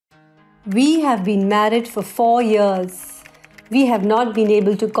We have been married for 4 years. We have not been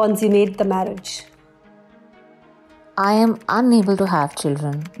able to consummate the marriage. I am unable to have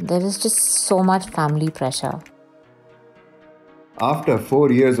children. There is just so much family pressure. After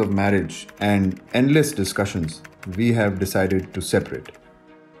 4 years of marriage and endless discussions, we have decided to separate.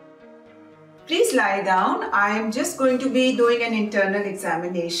 Please lie down. I am just going to be doing an internal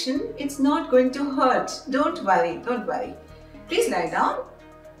examination. It's not going to hurt. Don't worry, don't worry. Please lie down.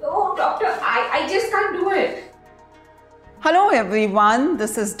 Oh, doctor, I just can't do it. Hello everyone,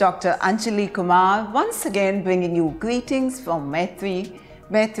 this is Dr. Anjali Kumar, once again bringing you greetings from Maitri.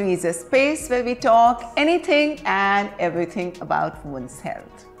 Maitri is a space where we talk anything and everything about women's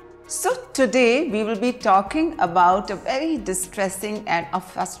health. So today we will be talking about a very distressing and a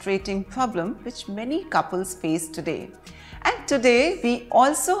frustrating problem which many couples face today. And today we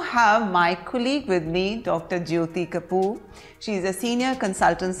also have my colleague with me, Dr. Jyoti Kapoor. She is a senior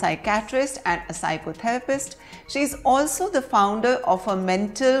consultant psychiatrist and a psychotherapist. She is also the founder of a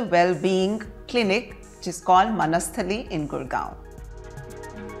mental well-being clinic which is called Manasthali in Gurgaon.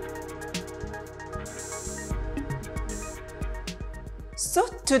 So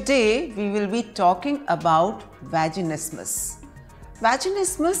today we will be talking about vaginismus.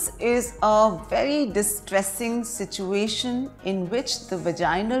 Vaginismus is a very distressing situation in which the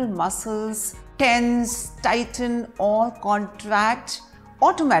vaginal muscles tense, tighten or contract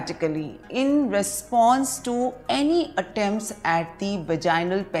automatically in response to any attempts at the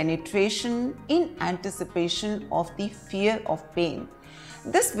vaginal penetration in anticipation of the fear of pain.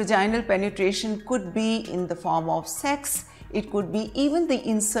 This vaginal penetration could be in the form of sex. It could be even the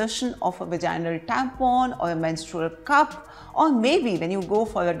insertion of a vaginal tampon or a menstrual cup, or maybe when you go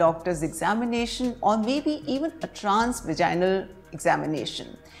for a doctor's examination, or maybe even a transvaginal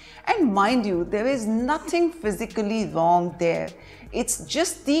examination. And mind you, there is nothing physically wrong there. It's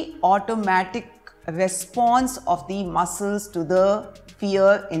just the automatic response of the muscles to the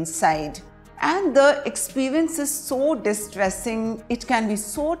fear inside. And the experience is so distressing, it can be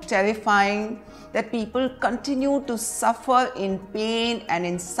so terrifying that people continue to suffer in pain and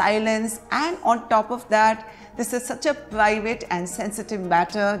in silence, and on top of that, this is such a private and sensitive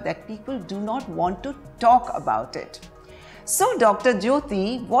matter that people do not want to talk about it. So Dr.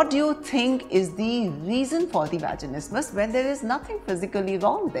 Jyoti, what do you think is the reason for the vaginismus when there is nothing physically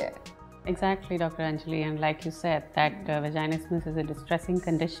wrong there? Exactly, Dr. Anjali, and like you said, that vaginismus is a distressing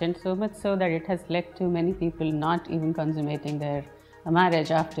condition, so much so that it has led to many people not even consummating their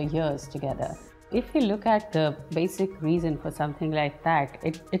marriage after years together. If we look at the basic reason for something like that,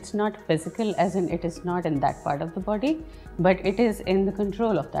 it's not physical, as in it is not in that part of the body, but it is in the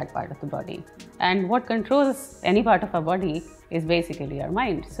control of that part of the body. And what controls any part of our body is basically our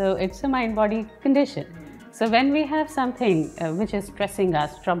mind. So it's a mind-body condition. So when we have something which is stressing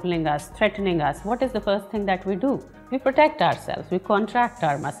us, troubling us, threatening us, what is the first thing that we do? We protect ourselves, we contract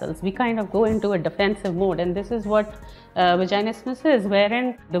our muscles, we kind of go into a defensive mode, and this is what vaginismus is,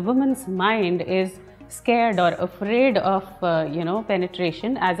 wherein the woman's mind is scared or afraid of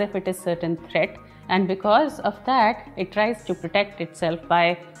penetration as if it is certain threat, and because of that it tries to protect itself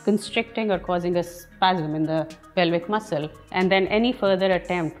by constricting or causing a spasm in the pelvic muscle, and then any further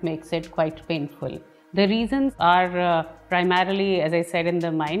attempt makes it quite painful. The reasons are primarily, as I said, in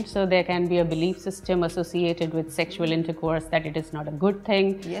the mind. So there can be a belief system associated with sexual intercourse that it is not a good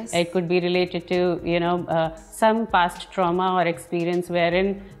thing. Yes. It could be related to, some past trauma or experience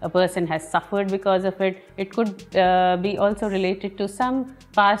wherein a person has suffered because of it. It could be also related to some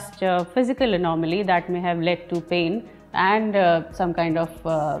past physical anomaly that may have led to pain and some kind of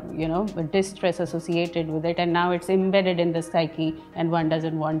distress associated with it, and now it's embedded in the psyche and one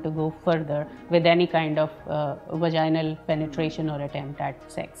doesn't want to go further with any kind of vaginal penetration or attempt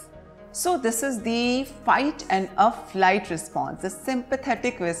at sex. So this is the fight and a flight response, the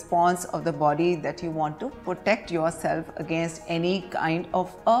sympathetic response of the body that you want to protect yourself against any kind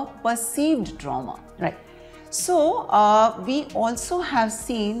of a perceived trauma. Right. So we also have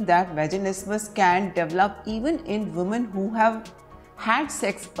seen that vaginismus can develop even in women who have had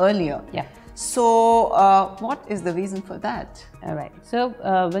sex earlier. Yeah. So what is the reason for that? All right. So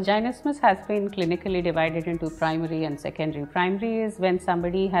vaginismus has been clinically divided into primary and secondary. Primary is when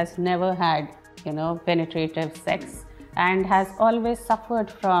somebody has never had, penetrative sex and has always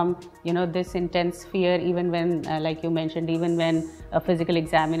suffered from, this intense fear, even when, like you mentioned, even when a physical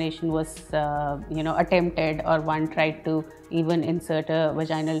examination was, attempted, or one tried to even insert a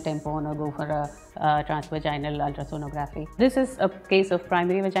vaginal tampon or go for a transvaginal ultrasonography. This is a case of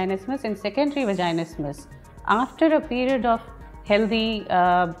primary vaginismus. In secondary vaginismus, after a period of healthy,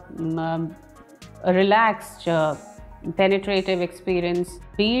 relaxed penetrative experience,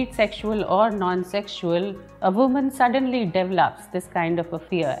 be it sexual or non-sexual, a woman suddenly develops this kind of a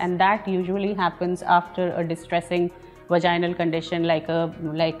fear, and that usually happens after a distressing vaginal condition like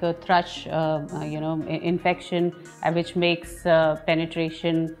a thrush infection, which makes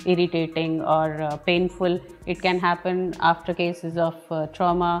penetration irritating or painful. It can happen after cases of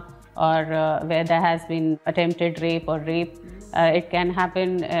trauma or where there has been attempted rape or rape. It can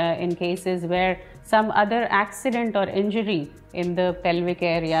happen in cases where some other accident or injury in the pelvic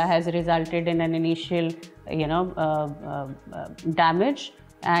area has resulted in an initial damage,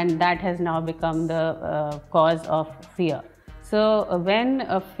 and that has now become the cause of fear. So when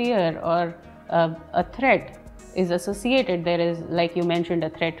a fear or a threat is associated, there is, like you mentioned, a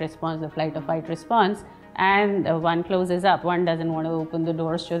threat response, the flight or fight response, and one closes up. One doesn't want to open the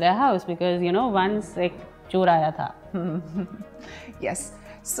doors to their house because once ek chor aaya tha. Yes.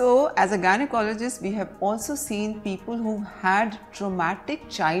 So as a gynecologist, we have also seen people who had traumatic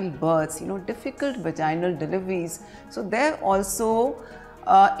childbirths, difficult vaginal deliveries. So there also,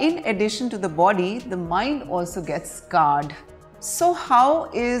 in addition to the body, the mind also gets scarred. So how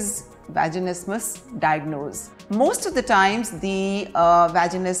is vaginismus diagnosed? Most of the times the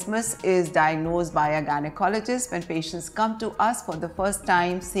vaginismus is diagnosed by a gynecologist when patients come to us for the first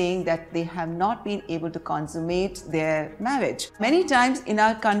time saying that they have not been able to consummate their marriage. Many times in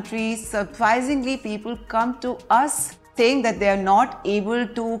our country, surprisingly, people come to us saying that they are not able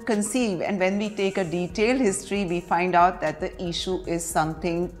to conceive, and when we take a detailed history, we find out that the issue is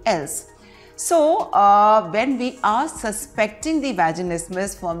something else. So when we are suspecting the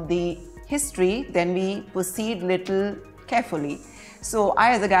vaginismus from the history, then we proceed little carefully. So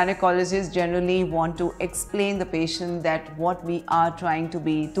I, as a gynecologist, generally want to explain the patient that what we are trying to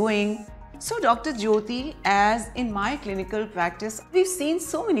be doing. So Dr. Jyoti, as in my clinical practice, we've seen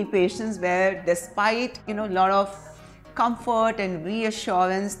so many patients where despite a lot of comfort and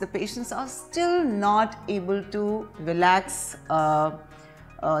reassurance, the patients are still not able to relax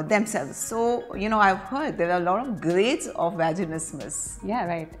themselves. So, I've heard there are a lot of grades of vaginismus. Yeah,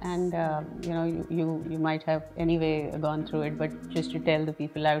 right. And, you might have anyway gone through it, but just to tell the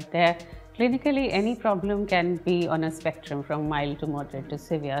people out there, clinically, any problem can be on a spectrum from mild to moderate to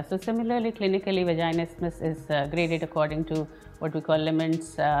severe. So similarly, clinically, vaginismus is graded according to what we call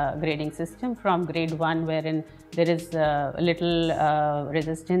Lemons grading system, from grade 1, wherein there is little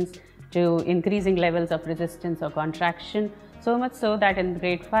resistance, to increasing levels of resistance or contraction. So much so that in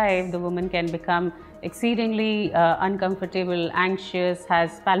grade 5, the woman can become exceedingly uncomfortable, anxious,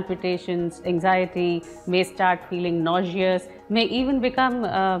 has palpitations, anxiety, may start feeling nauseous, may even become,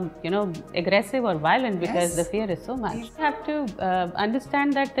 aggressive or violent because the fear is so much. You have to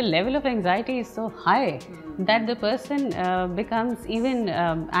understand that the level of anxiety is so high that the person becomes even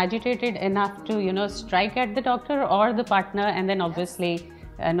agitated enough to, strike at the doctor or the partner, and then obviously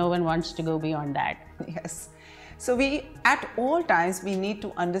no one wants to go beyond that. Yes. So at all times, we need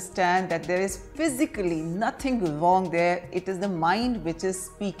to understand that there is physically nothing wrong there. It is the mind which is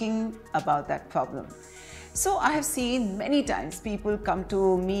speaking about that problem. So I have seen many times people come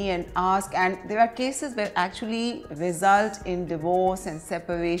to me and ask, and there are cases where actually result in divorce and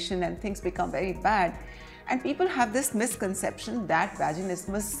separation and things become very bad. And people have this misconception that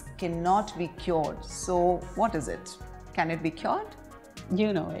vaginismus cannot be cured. So what is it? Can it be cured?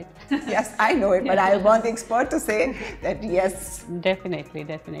 You know it. Yes, I know it, but I want the expert to say that yes.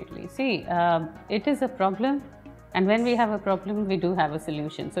 Definitely. See, it is a problem, and when we have a problem, we do have a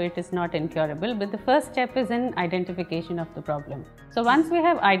solution. So it is not incurable, but the first step is in identification of the problem. So once we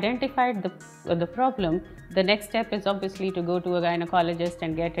have identified the problem, the next step is obviously to go to a gynecologist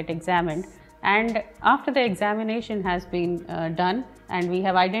and get it examined. And after the examination has been done, and we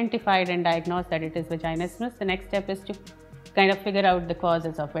have identified and diagnosed that it is vaginismus, the next step is to kind of figure out the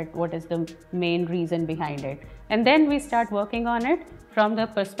causes of it, what is the main reason behind it. And then we start working on it from the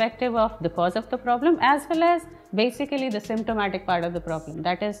perspective of the cause of the problem, as well as basically the symptomatic part of the problem.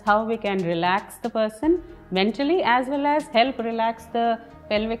 That is how we can relax the person mentally, as well as help relax the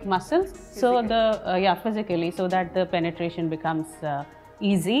pelvic muscles. Physically, so that the penetration becomes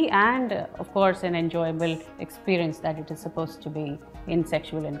easy and of course an enjoyable experience that it is supposed to be in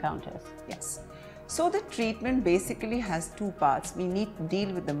sexual encounters. Yes. So the treatment basically has two parts. We need to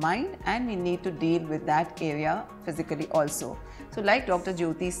deal with the mind and we need to deal with that area physically also. So like Dr.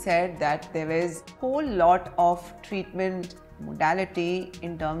 Jyoti said, that there is a whole lot of treatment modality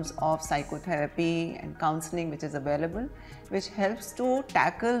in terms of psychotherapy and counseling which is available, which helps to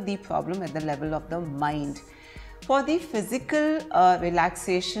tackle the problem at the level of the mind. For the physical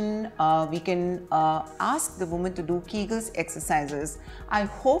relaxation, we can ask the woman to do Kegels exercises. I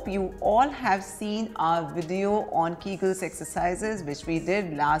hope you all have seen our video on Kegels exercises which we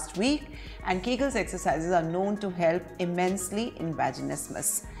did last week, and Kegels exercises are known to help immensely in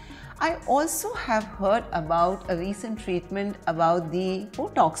vaginismus. I also have heard about a recent treatment about the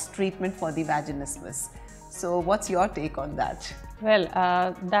Botox treatment for the vaginismus. So what's your take on that? Well,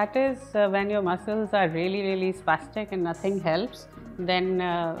 that is when your muscles are really spastic and nothing helps, then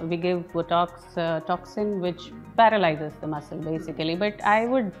we give Botox toxin which paralyzes the muscle basically. But I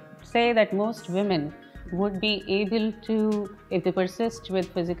would say that most women would be able to, if they persist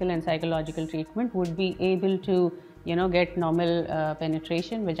with physical and psychological treatment, would be able to get normal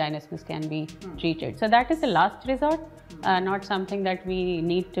penetration. Vaginismus can be treated. So that is a last resort, not something that we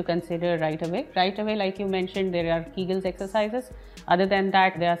need to consider right away. Right away, like you mentioned, there are Kegels exercises. Other than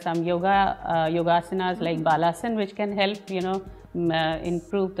that, there are some yogasanas like Balasana which can help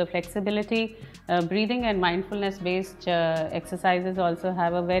improve the flexibility. Breathing and mindfulness based exercises also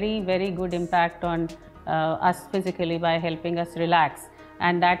have a very good impact on us physically by helping us relax.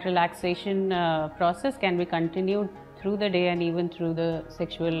 And that relaxation process can be continued through the day and even through the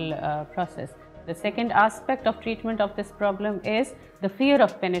sexual process. The second aspect of treatment of this problem is the fear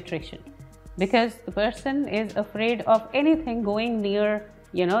of penetration, because the person is afraid of anything going near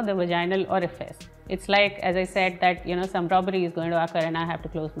the vaginal orifice. It's like, as I said, that some robbery is going to occur and I have to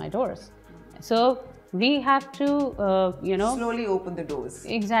close my doors. So we have to slowly open the doors.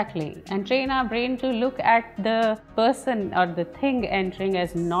 Exactly, and train our brain to look at the person or the thing entering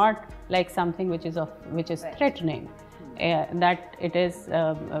as not like something which is threatening. That it is,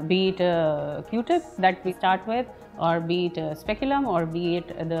 be it a Q-tip that we start with, or be it a speculum, or be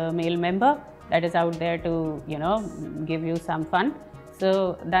it the male member that is out there to give you some fun.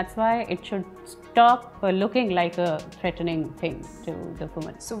 So that's why it should stop looking like a threatening thing to the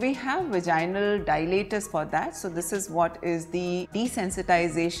woman. So we have vaginal dilators for that. So this is what is the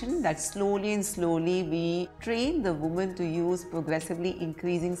desensitization, that slowly and slowly we train the woman to use progressively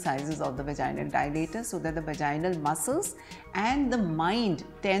increasing sizes of the vaginal dilator, so that the vaginal muscles and the mind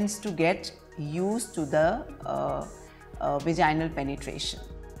tends to get used to the vaginal penetration.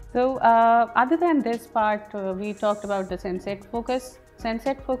 So other than this part, we talked about the sensate focus.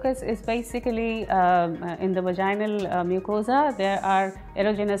 Sensate focus is basically in the vaginal mucosa. There are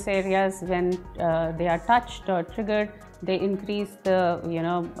erogenous areas. When they are touched or triggered, they increase the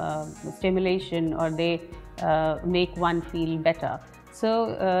stimulation, or they make one feel better.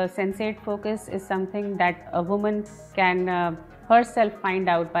 So sensate focus is something that a woman can herself find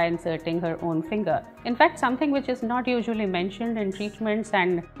out by inserting her own finger. In fact, something which is not usually mentioned in treatments,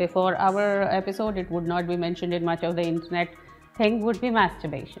 and before our episode it would not be mentioned in much of the internet thing, would be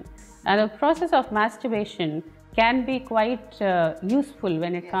masturbation. And the process of masturbation can be quite useful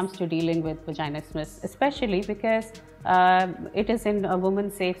when it comes to dealing with vaginismus, especially because it is in a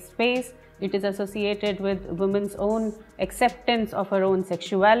woman's safe space. It is associated with woman's own acceptance of her own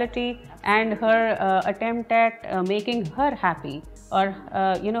sexuality and her attempt at making her happy, or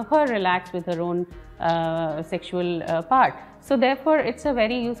her relax with her own sexual part. So therefore, it's a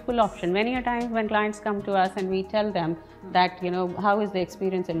very useful option. Many a times when clients come to us and we tell them that, how is the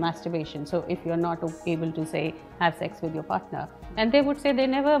experience in masturbation? So if you're not able to say have sex with your partner, and they would say they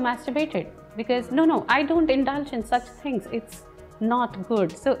never masturbated because no, I don't indulge in such things. It's not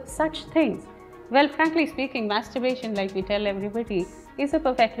good. So such things. Well, frankly speaking, masturbation, like we tell everybody, is a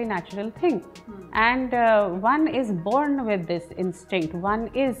perfectly natural thing. And one is born with this instinct. One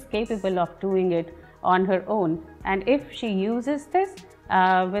is capable of doing it on her own. And if she uses this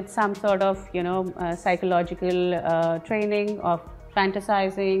with some sort of, psychological training of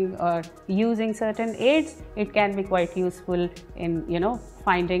fantasizing or using certain aids, it can be quite useful in,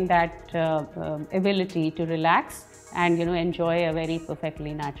 finding that ability to relax and enjoy a very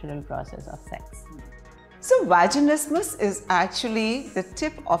perfectly natural process of sex. So vaginismus is actually the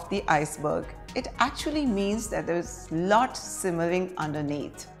tip of the iceberg. It actually means that there's a lot simmering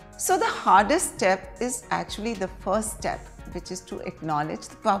underneath. So the hardest step is actually the first step, which is to acknowledge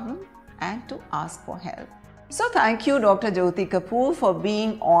the problem and to ask for help. So thank you, Dr. Jyoti Kapoor, for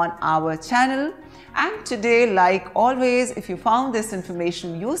being on our channel. And today, like always, if you found this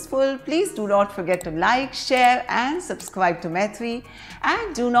information useful, please do not forget to like, share and subscribe to Maitri.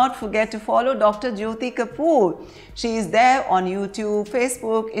 And do not forget to follow Dr. Jyoti Kapoor. She is there on YouTube,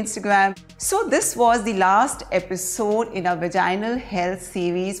 Facebook, Instagram. So this was the last episode in our vaginal health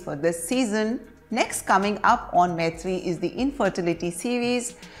series for this season. Next coming up on Maitri is the infertility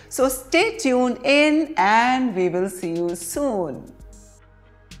series. So stay tuned in and we will see you soon.